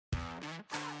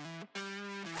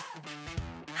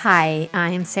Hi,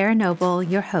 I'm Sarah Noble,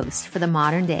 your host for the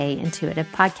Modern Day Intuitive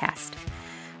Podcast.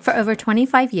 For over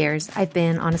 25 years, I've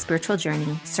been on a spiritual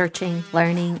journey, searching,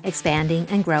 learning, expanding,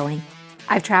 and growing.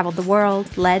 I've traveled the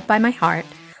world, led by my heart,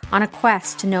 on a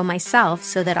quest to know myself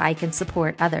so that I can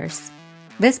support others.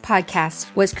 This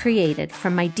podcast was created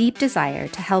from my deep desire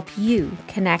to help you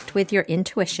connect with your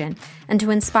intuition and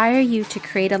to inspire you to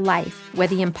create a life where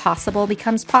the impossible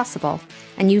becomes possible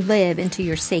and you live into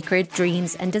your sacred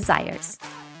dreams and desires.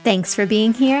 Thanks for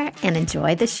being here and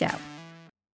enjoy the show.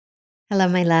 Hello,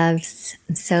 my loves.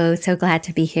 I'm so glad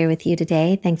to be here with you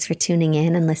today. Thanks for tuning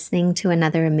in and listening to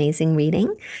another amazing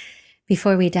reading.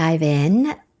 Before we dive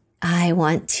in, I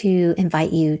want to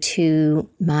invite you to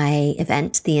my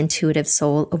event, The Intuitive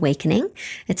Soul Awakening.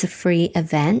 It's a free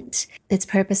event. Its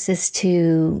purpose is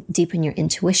to deepen your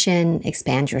intuition,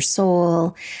 expand your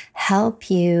soul, help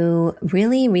you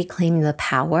really reclaim the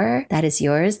power that is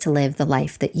yours to live the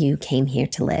life that you came here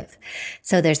to live.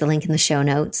 So there's a link in the show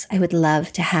notes. I would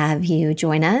love to have you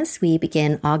join us. We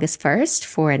begin August 1st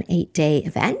for an 8-day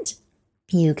event.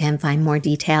 You can find more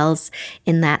details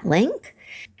in that link.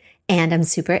 And I'm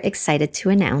super excited to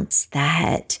announce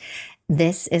that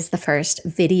this is the first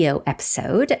video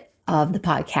episode of the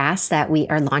podcast that we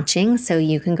are launching. So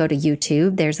you can go to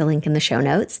YouTube. There's a link in the show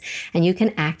notes, and you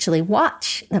can actually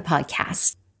watch the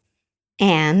podcast.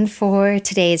 And for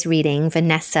today's reading,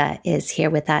 Vanessa is here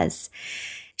with us.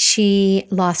 She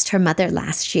lost her mother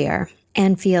last year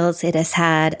and feels it has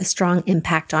had a strong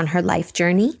impact on her life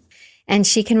journey. And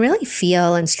she can really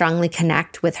feel and strongly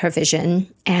connect with her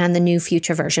vision and the new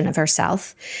future version of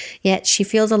herself. Yet she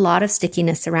feels a lot of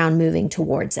stickiness around moving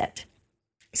towards it.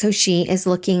 So she is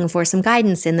looking for some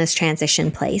guidance in this transition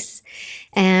place.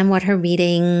 And what her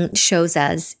reading shows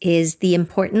us is the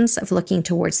importance of looking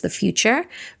towards the future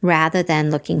rather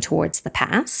than looking towards the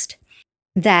past.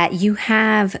 That you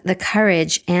have the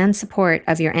courage and support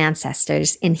of your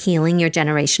ancestors in healing your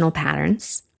generational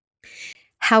patterns.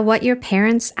 How what your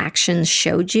parents' actions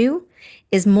showed you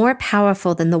is more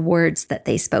powerful than the words that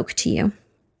they spoke to you.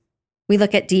 We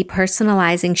look at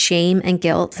depersonalizing shame and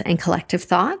guilt and collective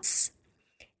thoughts,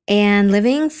 and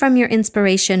living from your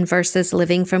inspiration versus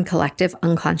living from collective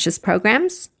unconscious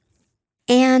programs,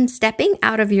 and stepping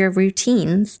out of your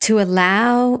routines to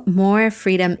allow more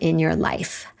freedom in your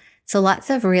life. So lots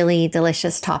of really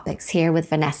delicious topics here with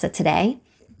Vanessa today.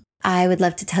 I would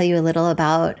love to tell you a little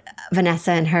about Vanessa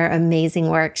and her amazing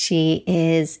work. She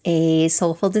is a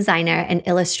soulful designer and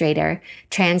illustrator,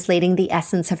 translating the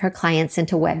essence of her clients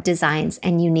into web designs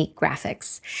and unique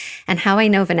graphics. And how I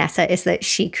know Vanessa is that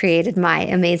she created my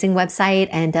amazing website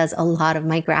and does a lot of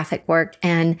my graphic work.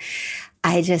 And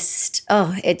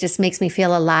it just makes me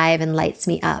feel alive and lights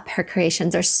me up. Her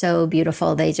creations are so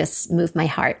beautiful. They just move my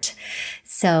heart.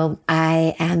 So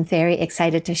I am very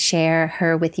excited to share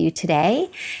her with you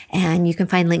today. And you can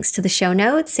find links to the show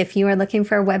notes. If you are looking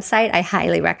for a website, I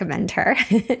highly recommend her.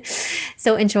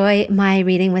 So enjoy my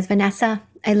reading with Vanessa.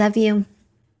 I love you.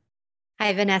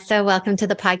 Hi, Vanessa. Welcome to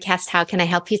the podcast. How can I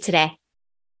help you today?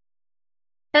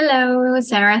 Hello,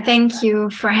 Sarah. Thank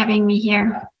you for having me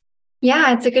here.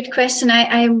 Yeah, it's a good question.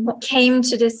 I came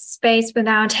to this space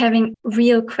without having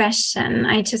real question.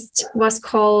 I just was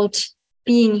called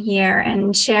being here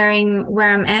and sharing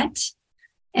where I'm at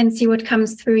and see what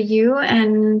comes through you.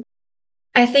 And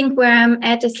I think where I'm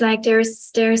at is like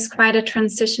there's quite a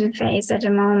transition phase at the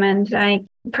moment. Like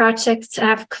projects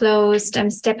have closed.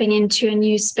 I'm stepping into a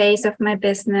new space of my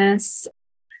business.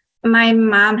 My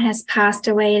mom has passed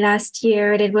away last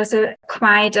year. It was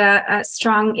quite a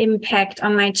strong impact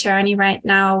on my journey right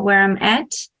now where I'm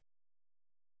at.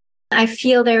 I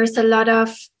feel there's a lot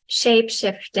of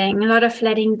shape-shifting, a lot of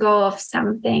letting go of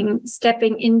something,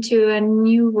 stepping into a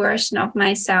new version of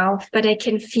myself. But I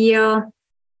can feel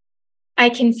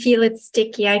it's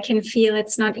sticky. I can feel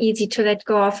it's not easy to let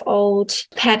go of old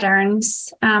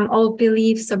patterns, old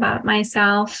beliefs about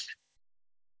myself.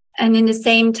 And in the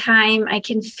same time, I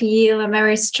can feel a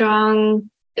very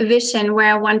strong vision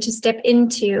where I want to step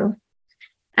into.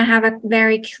 I have a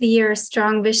very clear,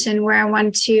 strong vision where I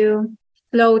want to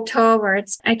flow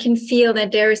towards. I can feel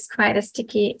that there is quite a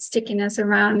stickiness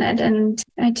around it. And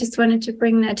I just wanted to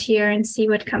bring that here and see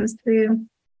what comes through.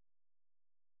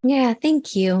 Yeah,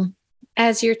 thank you.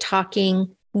 As you're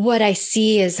talking, what I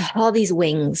see is all these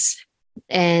wings.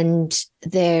 And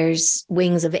there's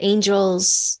wings of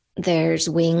angels. There's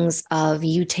wings of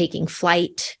you taking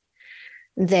flight.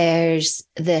 There's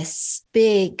this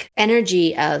big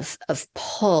energy of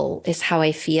pull is how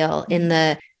I feel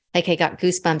I got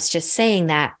goosebumps just saying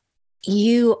that.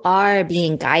 You are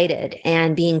being guided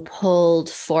and being pulled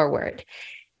forward.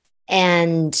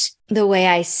 And the way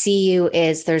I see you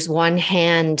is there's one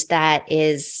hand that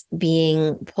is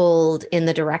being pulled in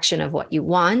the direction of what you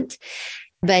want,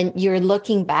 but you're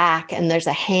looking back and there's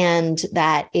a hand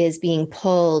that is being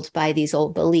pulled by these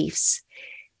old beliefs.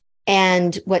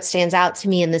 And what stands out to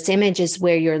me in this image is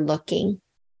where you're looking.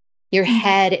 Your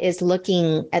head is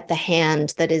looking at the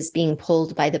hand that is being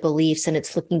pulled by the beliefs, and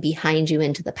it's looking behind you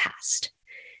into the past.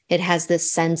 It has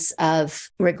this sense of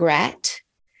regret,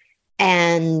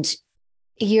 and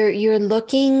you're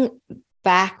looking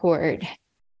backward.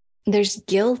 There's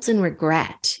guilt and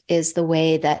regret is the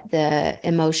way that the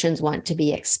emotions want to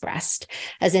be expressed,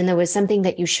 as in there was something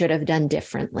that you should have done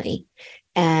differently,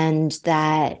 and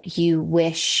that you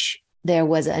wish there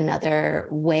was another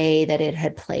way that it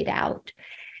had played out.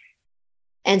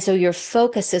 And so your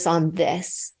focus is on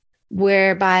this,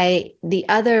 whereby the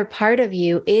other part of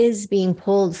you is being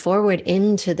pulled forward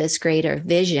into this greater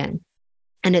vision,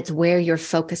 and it's where you're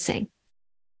focusing.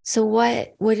 So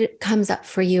what comes up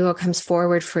for you or comes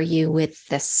forward for you with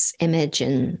this image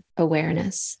and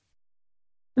awareness?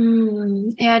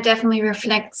 Yeah, it definitely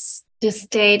reflects the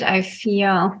state I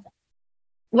feel.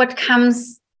 What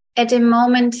comes at the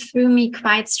moment through me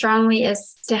quite strongly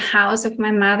is the house of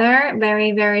my mother,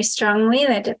 very, very strongly,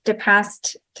 that the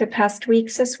past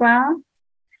weeks as well.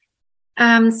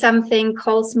 Something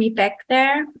calls me back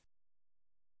there.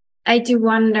 I do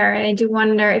wonder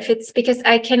if it's because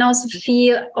I can also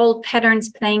feel old patterns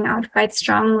playing out quite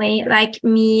strongly, like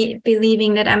me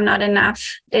believing that I'm not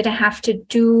enough, that I have to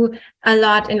do a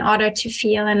lot in order to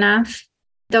feel enough.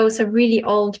 Those are really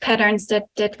old patterns that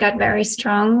got very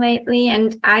strong lately.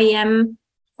 And I am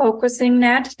focusing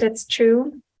that's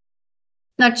true.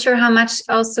 Not sure how much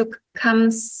also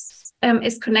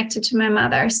is connected to my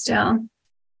mother still.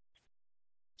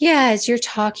 Yeah, as you're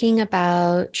talking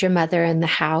about your mother in the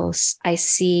house, I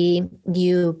see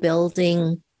you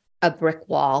building a brick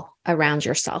wall around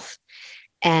yourself.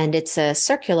 And it's a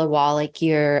circular wall, like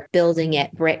you're building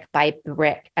it brick by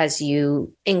brick as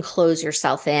you enclose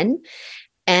yourself in.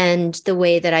 And the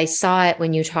way that I saw it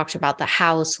when you talked about the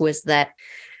house was that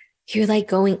you're like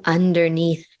going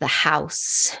underneath the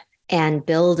house and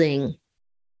building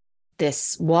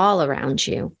this wall around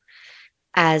you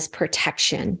as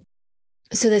protection.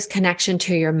 So this connection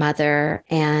to your mother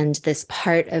and this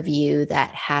part of you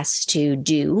that has to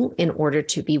do in order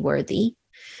to be worthy.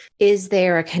 Is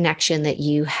there a connection that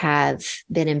you have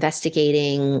been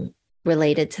investigating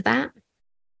related to that?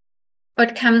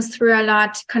 What comes through a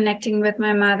lot connecting with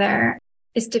my mother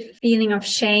is the feeling of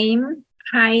shame,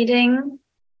 hiding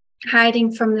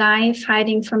from life,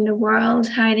 hiding from the world,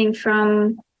 hiding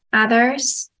from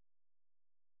others.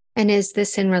 And is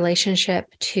this in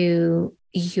relationship to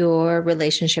your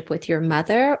relationship with your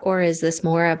mother, or is this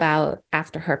more about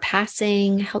after her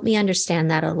passing? Help me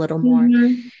understand that a little more.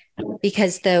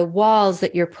 Because the walls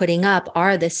that you're putting up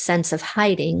are this sense of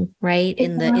hiding, right?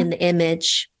 In the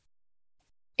image.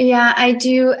 Yeah, I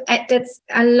do. That's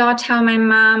a lot how my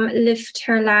mom lived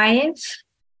her life.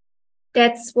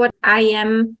 That's what I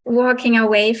am walking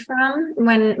away from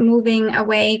when moving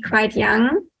away quite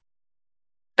young.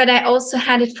 But I also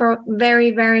had it for a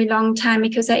very, very long time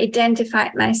because I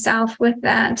identified myself with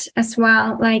that as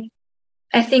well. Like,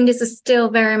 I think this is still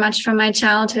very much from my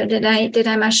childhood that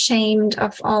I'm ashamed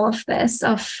of all of this,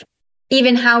 of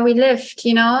even how we lived,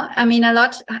 I mean, a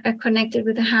lot connected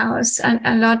with the house and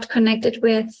a lot connected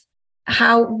with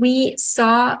how we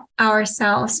saw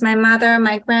ourselves. My mother,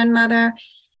 my grandmother,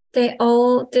 they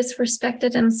all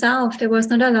disrespected themselves. There was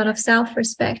not a lot of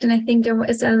self-respect. And I think there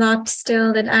is a lot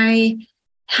still that I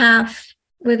have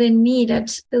within me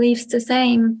that believes the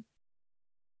same.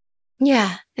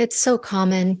 Yeah, it's so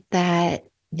common that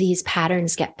these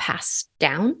patterns get passed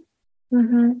down.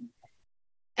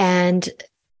 And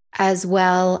as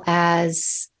well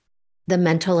as the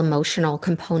mental emotional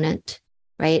component,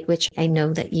 right? Which I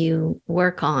know that you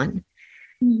work on.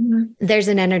 There's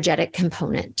an energetic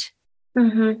component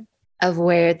of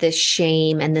where this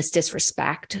shame and this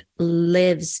disrespect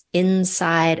lives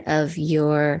inside of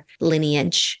your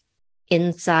lineage.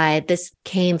 This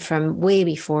came from way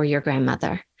before your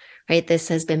grandmother, right? This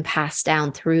has been passed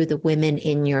down through the women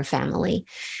in your family.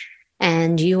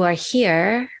 And you are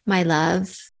here, my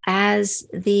love, as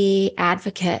the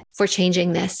advocate for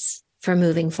changing this, for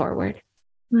moving forward.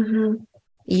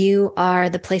 You are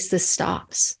the place this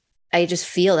stops. I just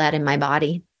feel that in my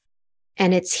body.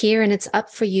 And it's here and it's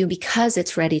up for you because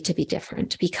it's ready to be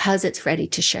different, because it's ready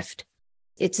to shift.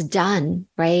 It's done,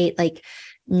 right? Like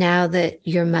now that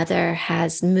your mother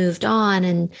has moved on,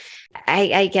 and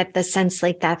I get the sense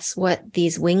like that's what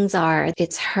these wings are.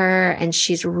 It's her, and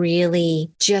she's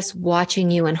really just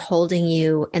watching you and holding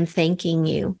you and thanking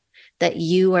you that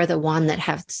you are the one that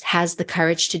has the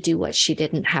courage to do what she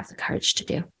didn't have the courage to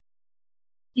do.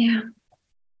 Yeah,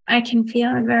 I can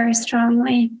feel it very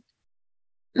strongly.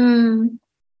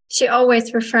 She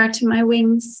always referred to my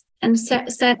wings and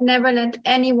said, never let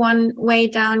anyone weigh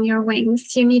down your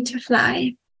wings. You need to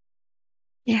fly.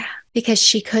 Yeah, because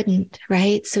she couldn't,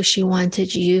 right? So she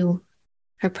wanted you,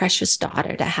 her precious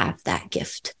daughter, to have that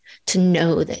gift, to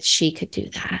know that she could do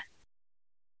that.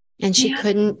 And she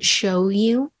couldn't show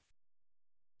you.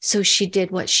 So she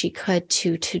did what she could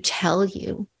to tell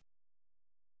you.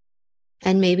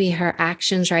 And maybe her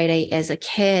actions, right, as a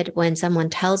kid, when someone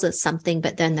tells us something,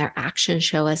 but then their actions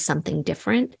show us something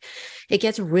different, it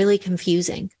gets really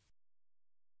confusing.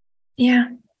 Yeah.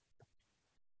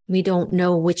 We don't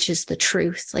know which is the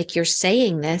truth. Like, you're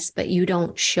saying this, but you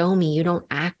don't show me, you don't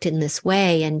act in this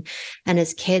way. And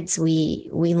as kids, we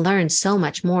learn so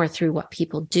much more through what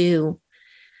people do.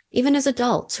 Even as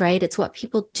adults, right? It's what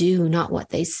people do, not what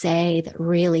they say, that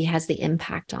really has the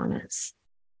impact on us.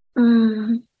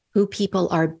 Who people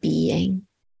are being.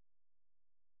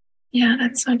 Yeah,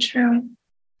 that's so true.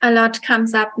 A lot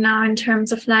comes up now in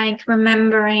terms of like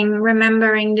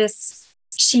remembering this,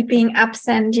 she being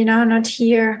absent, not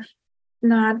here,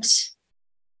 not,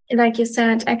 like you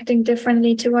said, acting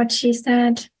differently to what she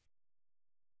said.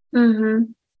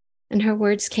 And her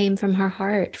words came from her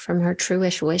heart, from her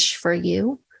truest wish for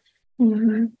you.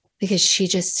 Because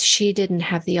she didn't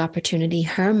have the opportunity.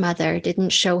 Her mother didn't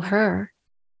show her.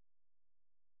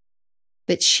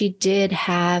 But she did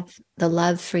have the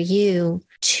love for you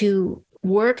to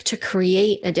work to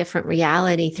create a different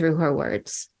reality through her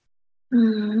words.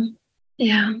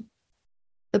 Yeah.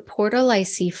 The portal I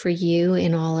see for you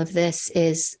in all of this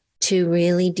is to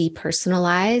really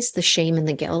depersonalize the shame and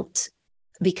the guilt,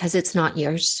 because it's not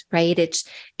yours, right?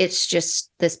 It's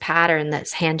just this pattern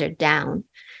that's handed down.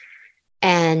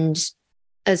 And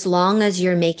as long as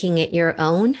you're making it your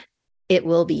own, it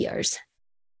will be yours.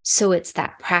 So it's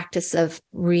that practice of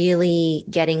really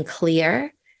getting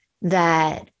clear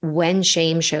that when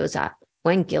shame shows up,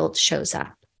 when guilt shows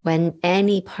up, when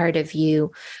any part of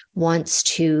you wants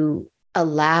to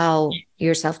allow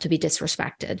yourself to be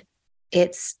disrespected,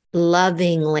 it's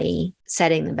lovingly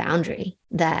setting the boundary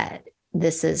that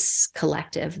this is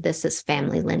collective, this is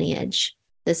family lineage,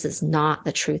 this is not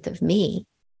the truth of me.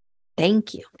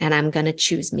 Thank you. And I'm going to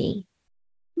choose me.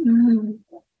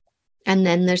 And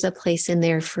then there's a place in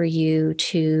there for you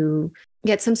to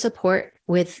get some support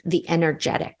with the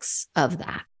energetics of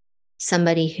that.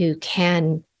 Somebody who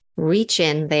can reach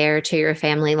in there to your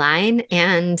family line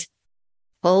and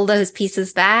pull those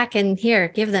pieces back and here,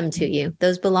 give them to you.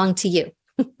 Those belong to you.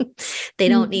 They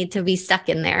don't need to be stuck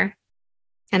in there.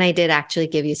 And I did actually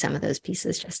give you some of those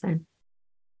pieces just then.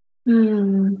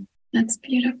 That's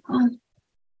beautiful.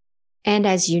 And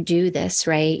as you do this,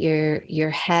 right, your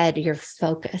head, your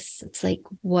focus, it's like,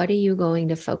 what are you going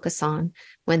to focus on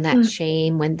when that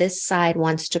shame, when this side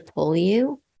wants to pull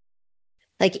you?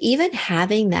 Like, even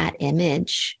having that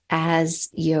image as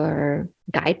your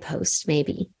guidepost,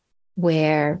 maybe,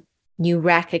 where you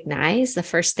recognize the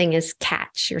first thing is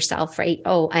catch yourself, right?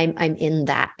 Oh, I'm in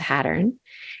that pattern.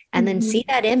 And then see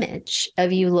that image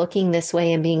of you looking this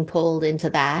way and being pulled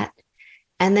into that.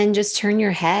 And then just turn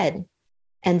your head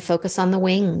and focus on the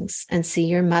wings and see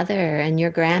your mother and your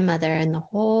grandmother and the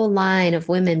whole line of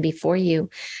women before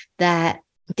you that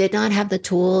did not have the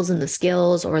tools and the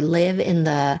skills or live in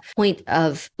the point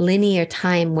of linear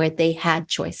time where they had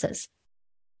choices.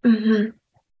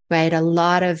 Right? A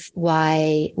lot of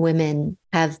why women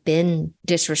have been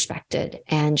disrespected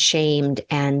and shamed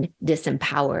and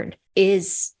disempowered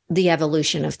is the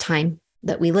evolution of time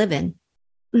that we live in.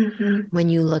 When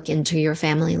you look into your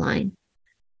family line.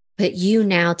 But you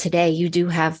now today, you do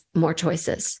have more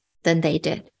choices than they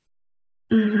did.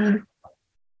 And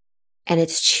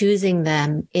it's choosing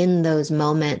them in those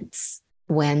moments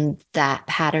when that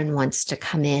pattern wants to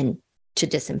come in to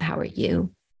disempower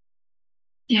you.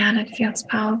 Yeah, that feels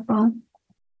powerful.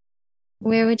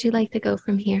 Where would you like to go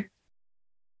from here?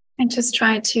 I just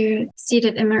try to see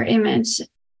that in my image,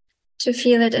 to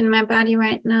feel it in my body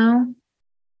right now.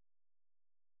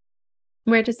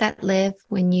 Where does that live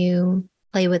when you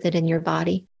play with it in your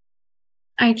body?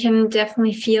 I can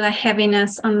definitely feel a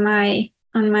heaviness on my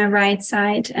right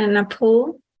side and a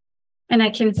pull. And I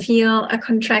can feel a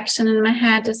contraction in my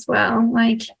head as well.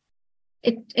 Like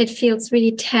it feels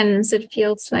really tense. It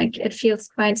feels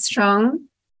quite strong,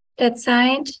 that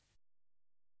side.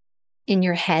 In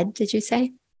your head, did you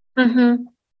say?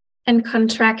 And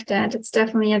contracted. It's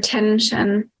definitely a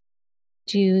tension.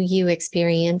 Do you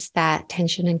experience that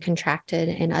tension and contracted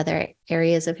in other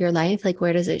areas of your life? Like,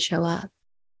 where does it show up?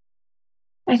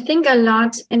 I think a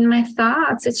lot in my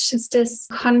thoughts. It's just this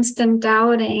constant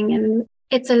doubting, and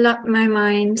it's a lot in my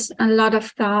mind, a lot of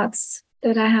thoughts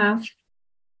that I have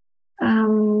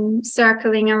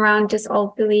circling around this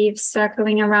old belief,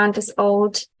 circling around this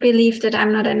old belief that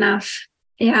I'm not enough.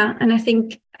 Yeah. And I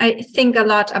think a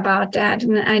lot about that,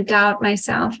 and I doubt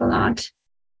myself a lot,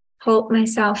 hold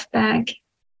myself back.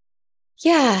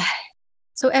 Yeah.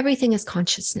 So everything is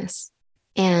consciousness,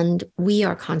 and we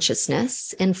are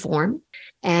consciousness in form,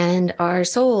 and our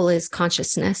soul is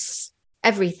consciousness.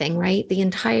 Everything, right?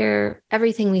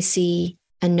 Everything we see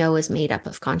and know is made up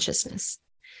of consciousness.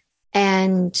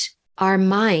 And our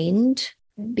mind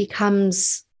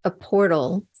becomes a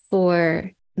portal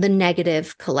for the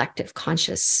negative collective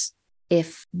conscious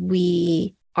if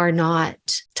we are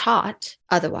not taught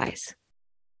otherwise.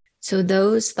 So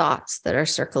those thoughts that are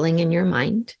circling in your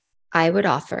mind, I would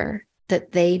offer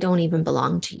that they don't even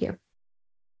belong to you.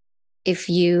 If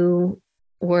you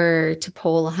were to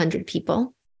poll 100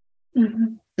 people,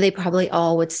 they probably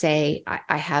all would say,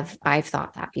 I've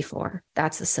thought that before.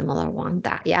 That's a similar one.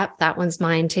 That one's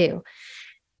mine too.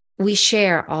 We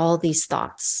share all these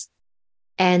thoughts,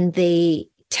 and they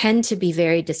tend to be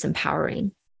very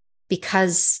disempowering,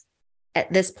 because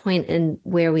at this point in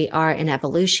where we are in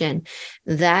evolution,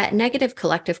 that negative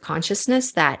collective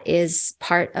consciousness that is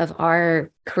part of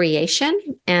our creation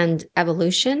and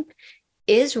evolution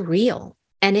is real,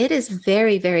 and it is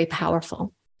very, very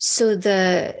powerful. So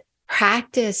the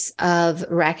practice of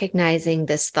recognizing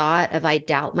this thought of I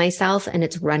doubt myself, and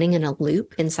it's running in a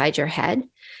loop inside your head,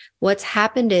 what's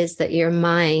happened is that your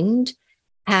mind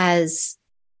has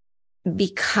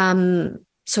become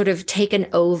sort of taken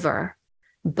over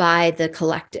by the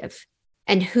collective,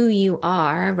 and who you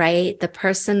are, right? The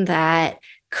person that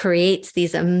creates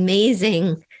these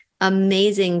amazing,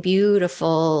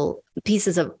 beautiful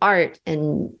pieces of art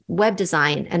and web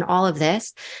design and all of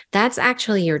this, that's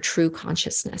actually your true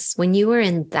consciousness. When you are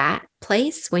in that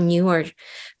place, when you are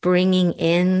bringing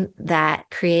in that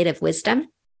creative wisdom,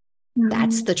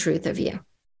 that's the truth of you.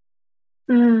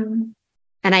 And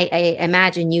I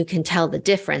imagine you can tell the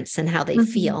difference in how they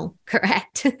feel,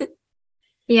 correct?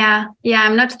 Yeah.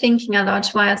 I'm not thinking a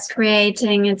lot whilst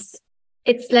creating.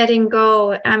 It's letting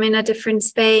go. I'm in a different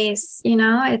space,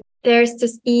 there's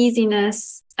this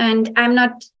easiness, and I'm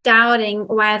not doubting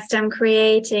whilst I'm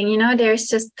creating, there's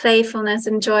just playfulness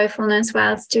and joyfulness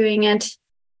whilst doing it.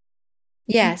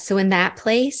 Yeah. So in that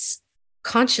place,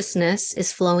 consciousness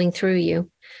is flowing through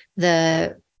you.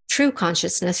 The true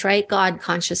consciousness, right? God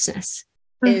consciousness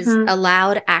is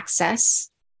allowed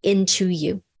access into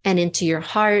you and into your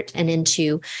heart and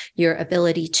into your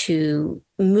ability to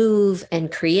move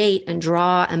and create and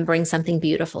draw and bring something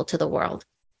beautiful to the world.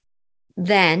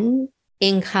 Then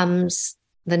in comes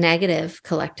the negative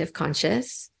collective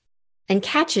conscious and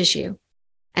catches you.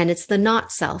 And it's the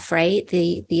not self, right?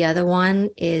 The other one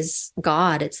is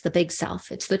God. It's the big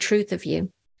self. It's the truth of you.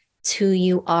 It's who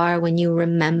you are when you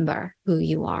remember who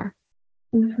you are.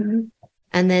 And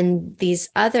then these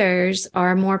others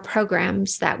are more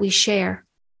programs that we share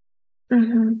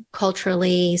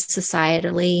culturally,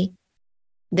 societally.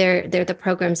 They're the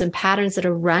programs and patterns that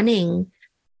are running,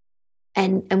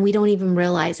 and we don't even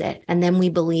realize it. And then we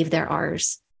believe they're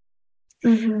ours.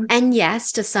 And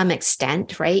yes, to some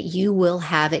extent, right, you will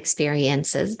have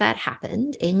experiences that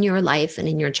happened in your life and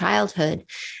in your childhood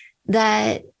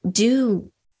that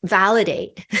do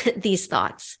validate these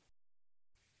thoughts.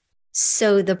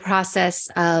 So the process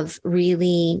of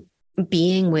really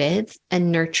being with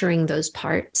and nurturing those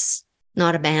parts,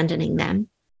 not abandoning them,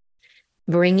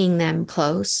 bringing them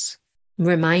close,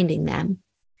 reminding them,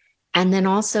 and then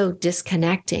also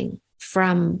disconnecting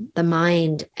from the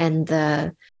mind and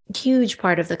the huge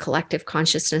part of the collective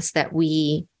consciousness that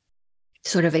we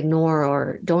sort of ignore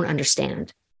or don't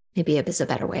understand, maybe is a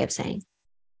better way of saying.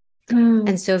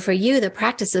 And so for you, the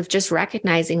practice of just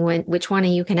recognizing which one are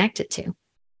you connected to.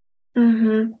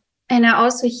 And I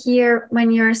also hear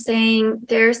when you're saying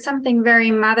there's something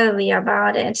very motherly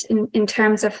about it in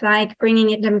terms of like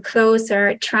bringing them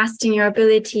closer, trusting your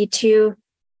ability to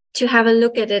have a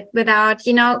look at it without,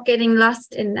 getting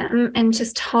lost in them and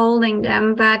just holding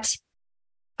them, but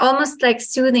almost like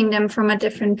soothing them from a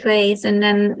different place and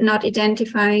then not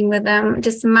identifying with them.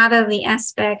 This motherly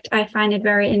aspect, I find it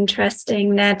very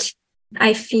interesting, that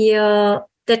I feel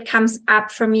that comes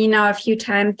up for me now a few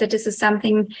times, that this is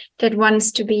something that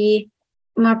wants to be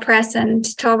more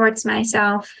present towards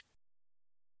myself.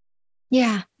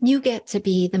 Yeah, you get to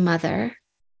be the mother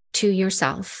to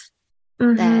yourself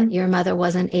that your mother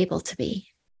wasn't able to be.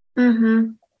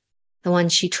 The one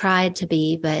she tried to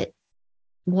be, but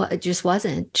it just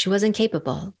wasn't. She wasn't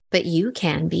capable, but you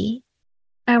can be.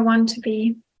 I want to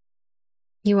be.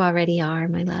 You already are,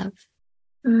 my love.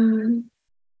 Mm.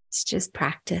 It's just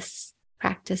practice.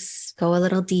 Practice. Go a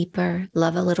little deeper.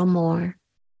 Love a little more.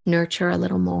 Nurture a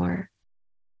little more.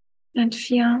 It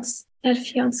feels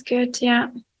good. Yeah.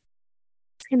 I'm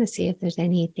going to see if there's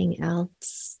anything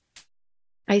else.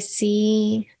 I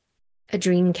see a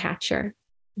dream catcher.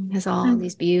 It has all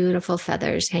these beautiful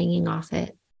feathers hanging off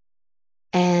it.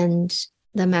 And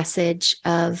the message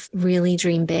of really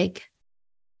dream big.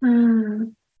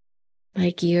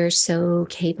 Like you're so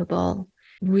capable.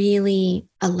 Really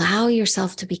allow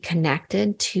yourself to be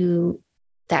connected to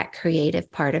that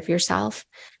creative part of yourself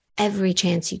every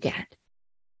chance you get.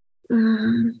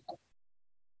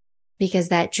 Because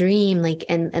that dream, like,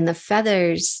 and the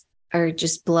feathers are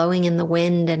just blowing in the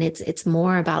wind, and it's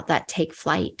more about that take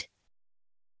flight,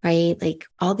 right? Like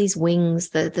all these wings,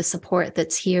 the support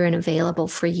that's here and available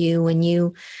for you when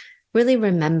you really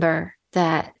remember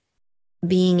that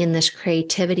being in this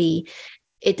creativity,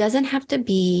 it doesn't have to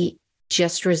be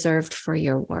just reserved for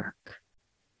your work.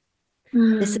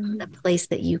 This is the place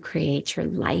that you create your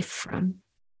life from.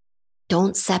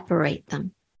 Don't separate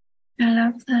them. I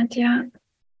love that. Yeah.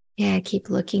 Yeah, keep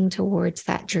looking towards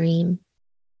that dream.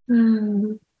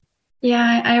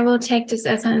 Yeah, I will take this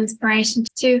as an inspiration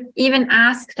to even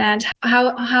ask that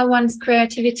how one's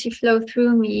creativity flow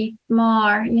through me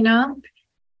more,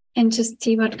 and just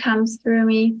see what comes through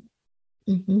me.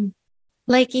 Mm-hmm.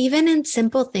 Like even in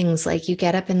simple things, like you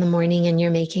get up in the morning and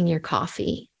you're making your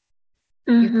coffee.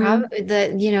 You're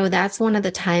probably that's one of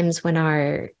the times when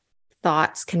our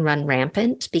thoughts can run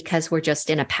rampant because we're just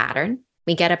in a pattern.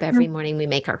 We get up every morning, we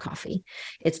make our coffee.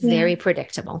 It's very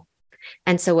predictable.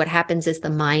 And so what happens is the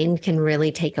mind can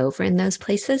really take over in those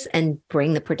places and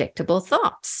bring the predictable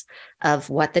thoughts of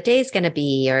what the day's going to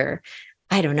be. Or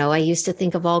I don't know, I used to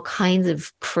think of all kinds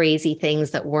of crazy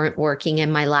things that weren't working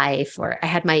in my life, or I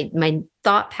had my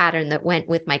thought pattern that went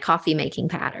with my coffee making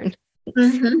pattern.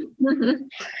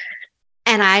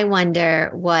 And I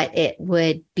wonder what it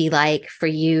would be like for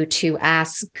you to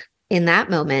ask in that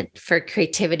moment for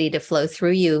creativity to flow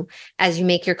through you as you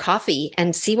make your coffee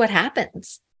and see what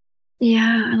happens.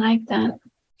 Yeah, I like that.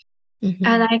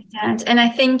 I like that. And I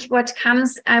think what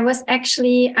comes,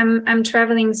 I'm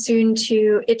traveling soon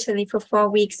to Italy for 4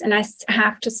 weeks, and I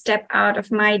have to step out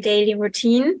of my daily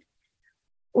routine,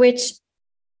 which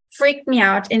freaked me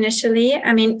out initially.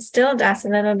 I mean, still does a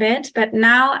little bit, but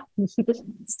now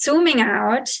zooming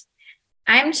out,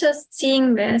 I'm just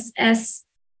seeing this as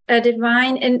a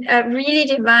really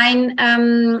divine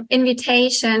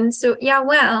invitation. So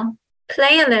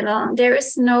play a little.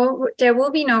 There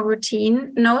will be no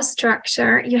routine, no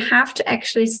structure. You have to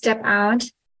actually step out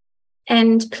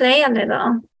and play a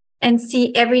little and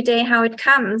see every day how it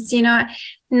comes.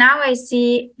 Now I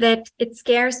see that it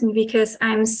scares me because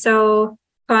I'm so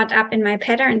caught up in my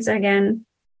patterns again,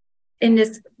 in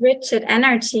this rigid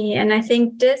energy. And I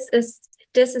think this is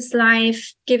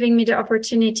life giving me the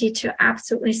opportunity to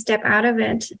absolutely step out of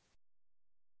it,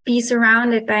 be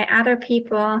surrounded by other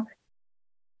people,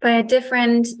 by a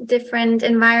different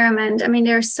environment. I mean,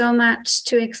 there's so much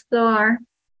to explore.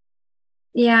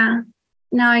 Yeah.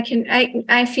 Now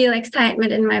I feel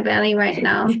excitement in my belly right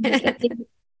now.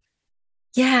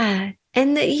 Yeah.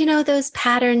 And those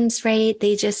patterns, right?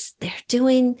 They're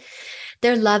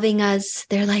loving us.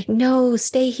 They're like, no,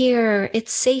 stay here.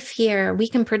 It's safe here. We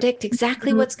can predict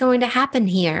exactly what's going to happen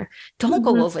here. Don't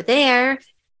go over there.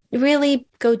 Really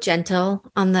go gentle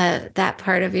on that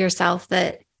part of yourself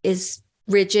that is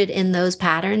rigid in those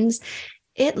patterns.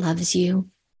 It loves you.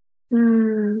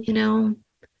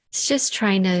 It's just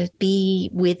trying to be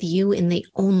with you in the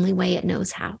only way it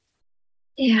knows how.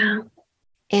 Yeah.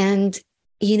 And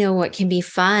what can be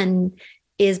fun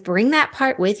is bring that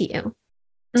part with you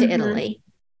to Italy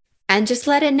and just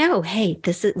let it know, hey,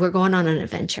 we're going on an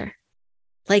adventure.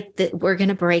 Like we're going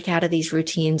to break out of these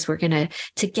routines. We're going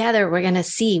to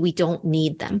see we don't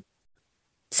need them.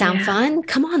 Sound fun?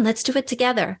 Come on, let's do it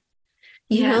together.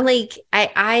 Like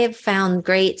I have found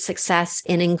great success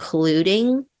in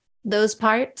including those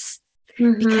parts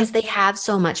because they have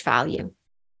so much value.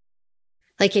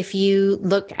 Like if you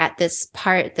look at this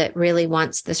part that really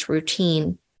wants this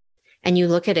routine and you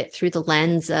look at it through the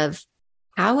lens of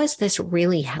how is this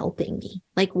really helping me?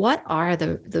 Like what are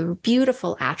the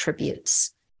beautiful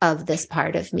attributes of this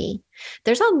part of me?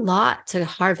 There's a lot to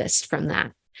harvest from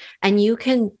that. And you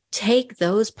can take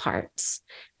those parts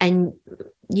and,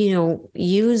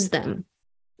 use them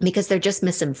because they're just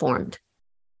misinformed.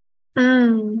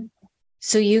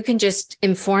 So you can just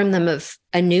inform them of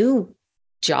a new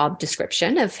job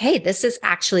description of, hey, this is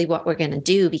actually what we're going to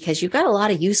do because you've got a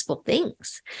lot of useful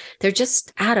things. They're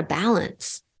just out of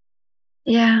balance.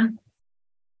 Yeah,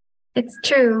 it's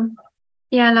true.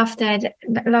 Yeah, I love that.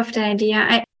 Love that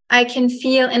idea. I can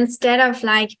feel, instead of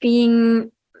like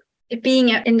being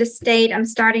in the state, I'm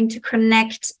starting to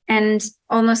connect and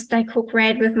almost like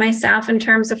co-create with myself in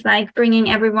terms of like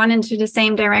bringing everyone into the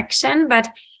same direction.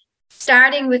 But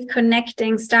starting with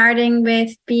connecting, starting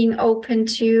with being open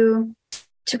to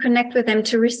connect with them,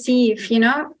 to receive,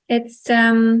 it's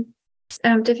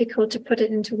difficult to put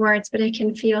it into words, but I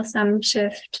can feel some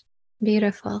shift.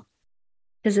 Beautiful.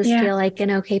 Does this feel like an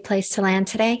okay place to land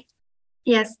today?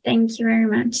 Yes, thank you very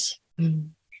much.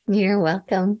 You're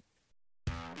welcome.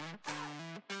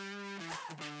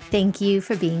 Thank you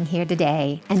for being here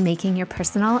today and making your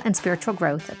personal and spiritual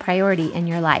growth a priority in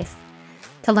your life.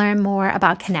 To learn more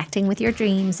about connecting with your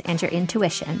dreams and your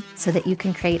intuition so that you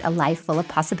can create a life full of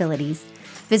possibilities,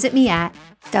 visit me at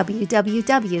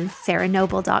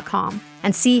www.sarahnoble.com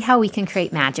and see how we can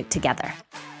create magic together.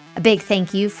 A big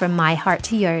thank you from my heart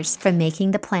to yours for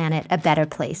making the planet a better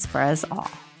place for us all.